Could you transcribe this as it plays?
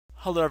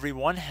Hello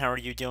everyone, how are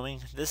you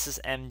doing? This is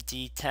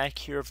MD Tech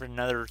here for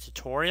another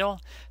tutorial.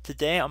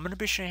 Today I'm going to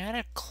be showing you how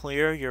to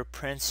clear your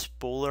print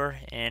spooler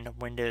in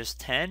Windows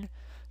 10.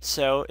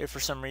 So if for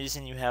some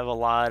reason you have a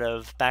lot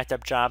of backed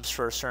up jobs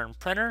for a certain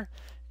printer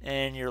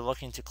and you're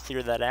looking to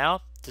clear that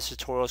out, this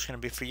tutorial is going to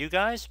be for you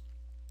guys.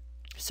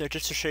 So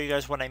just to show you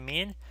guys what I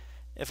mean,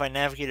 if I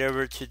navigate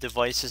over to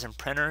devices and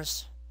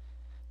printers,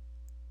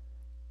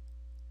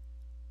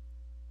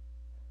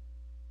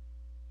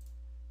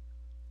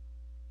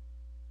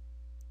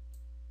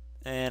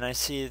 and I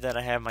see that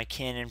I have my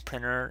Canon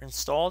printer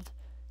installed,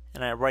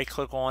 and I right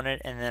click on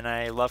it and then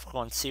I left click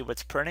on see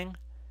what's printing.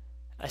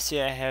 I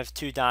see I have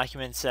two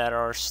documents that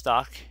are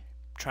stuck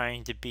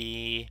trying to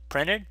be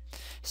printed,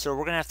 so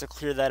we're gonna have to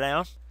clear that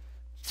out.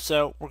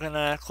 So we're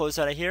gonna close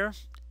out of here,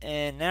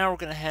 and now we're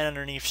gonna head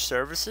underneath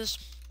services.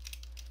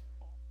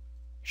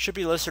 Should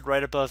be listed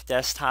right above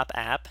desktop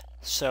app,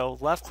 so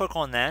left click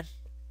on that.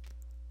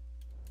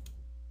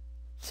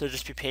 So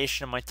just be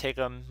patient, it might take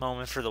a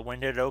moment for the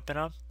window to open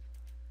up.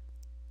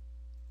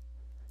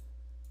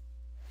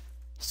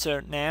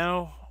 So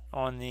now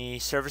on the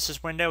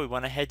services window, we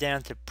want to head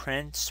down to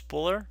print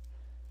spooler.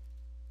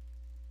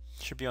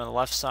 Should be on the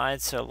left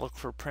side, so look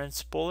for print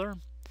spooler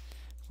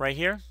right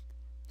here.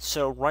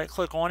 So right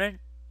click on it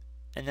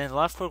and then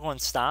left click on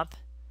stop.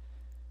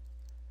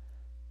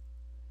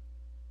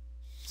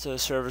 So the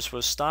service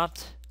was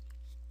stopped.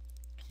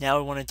 Now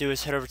what we want to do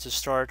is head over to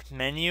start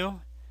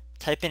menu,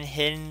 type in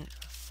hidden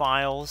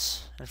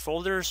files and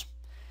folders,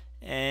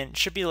 and it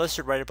should be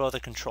listed right above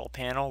the control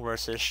panel where it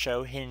says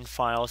show hidden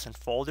files and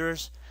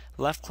folders.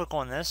 Left click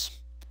on this.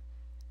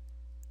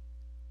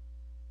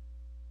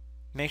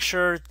 Make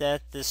sure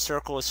that this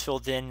circle is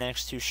filled in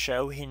next to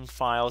show hidden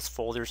files,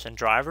 folders, and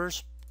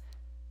drivers.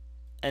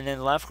 And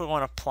then left click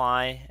on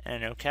apply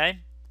and OK.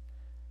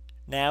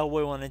 Now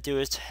what we want to do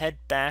is head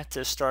back to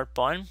the start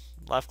button,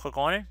 left click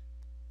on it.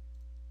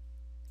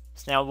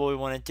 So now what we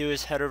want to do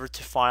is head over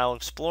to File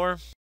Explorer.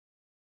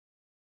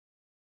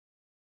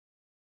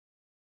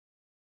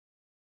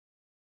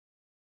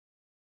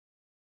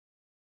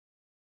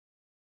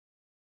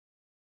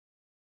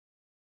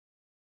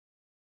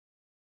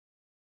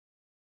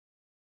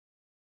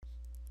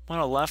 I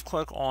want to left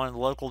click on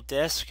local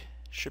disk,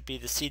 should be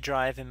the C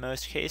drive in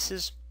most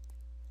cases.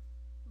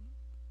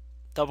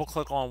 Double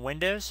click on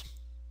Windows.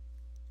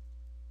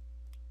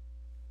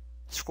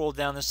 Scroll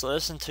down this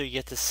list until you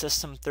get to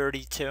System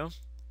 32.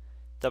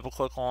 Double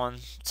click on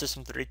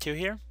System 32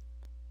 here.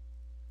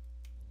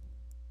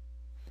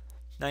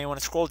 Now you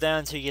want to scroll down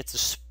until you get to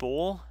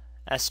Spool,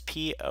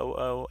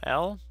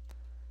 S-P-O-O-L,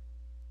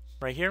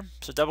 right here.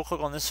 So double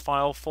click on this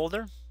file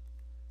folder.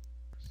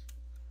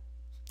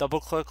 Double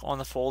click on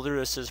the folder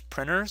that says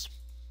printers.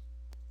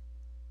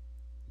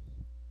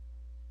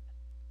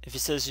 If it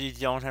says you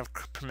don't have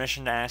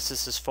permission to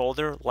access this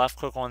folder, left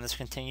click on this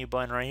continue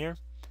button right here.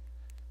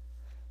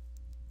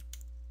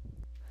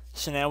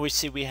 So now we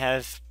see we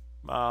have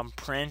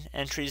print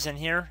entries in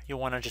here. You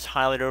want to just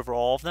highlight over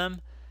all of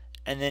them,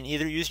 and then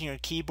either using your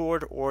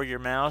keyboard or your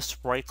mouse,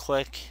 right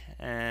click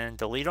and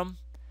delete them.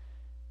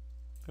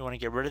 We want to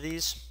get rid of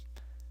these.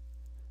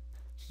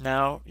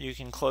 Now you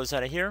can close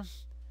out of here.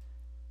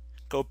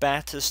 Go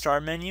back to the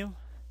start menu,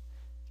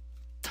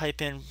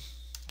 type in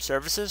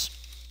services.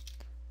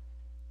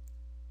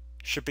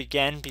 Should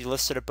again be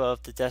listed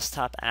above the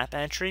desktop app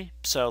entry.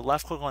 So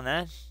left click on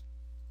that.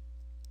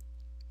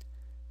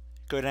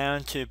 Go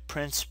down to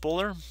print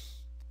spooler.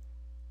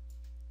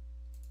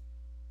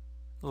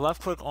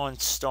 Left click on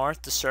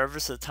start the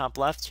service at the top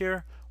left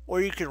here, or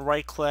you can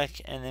right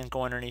click and then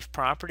go underneath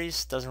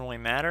properties. Doesn't really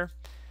matter.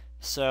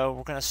 So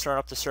we're going to start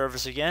up the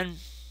service again.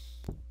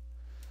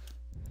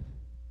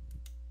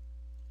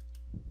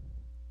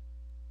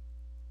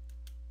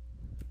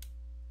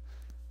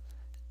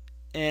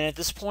 And at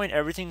this point,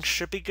 everything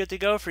should be good to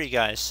go for you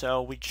guys.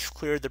 So we just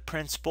cleared the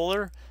print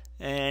spooler,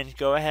 and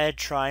go ahead,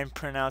 try and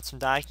print out some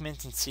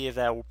documents and see if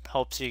that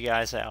helps you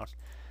guys out.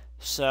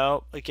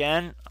 So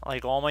again,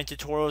 like all my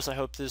tutorials, I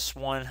hope this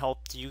one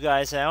helped you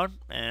guys out,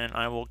 and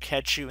I will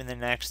catch you in the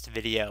next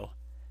video.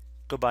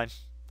 Goodbye.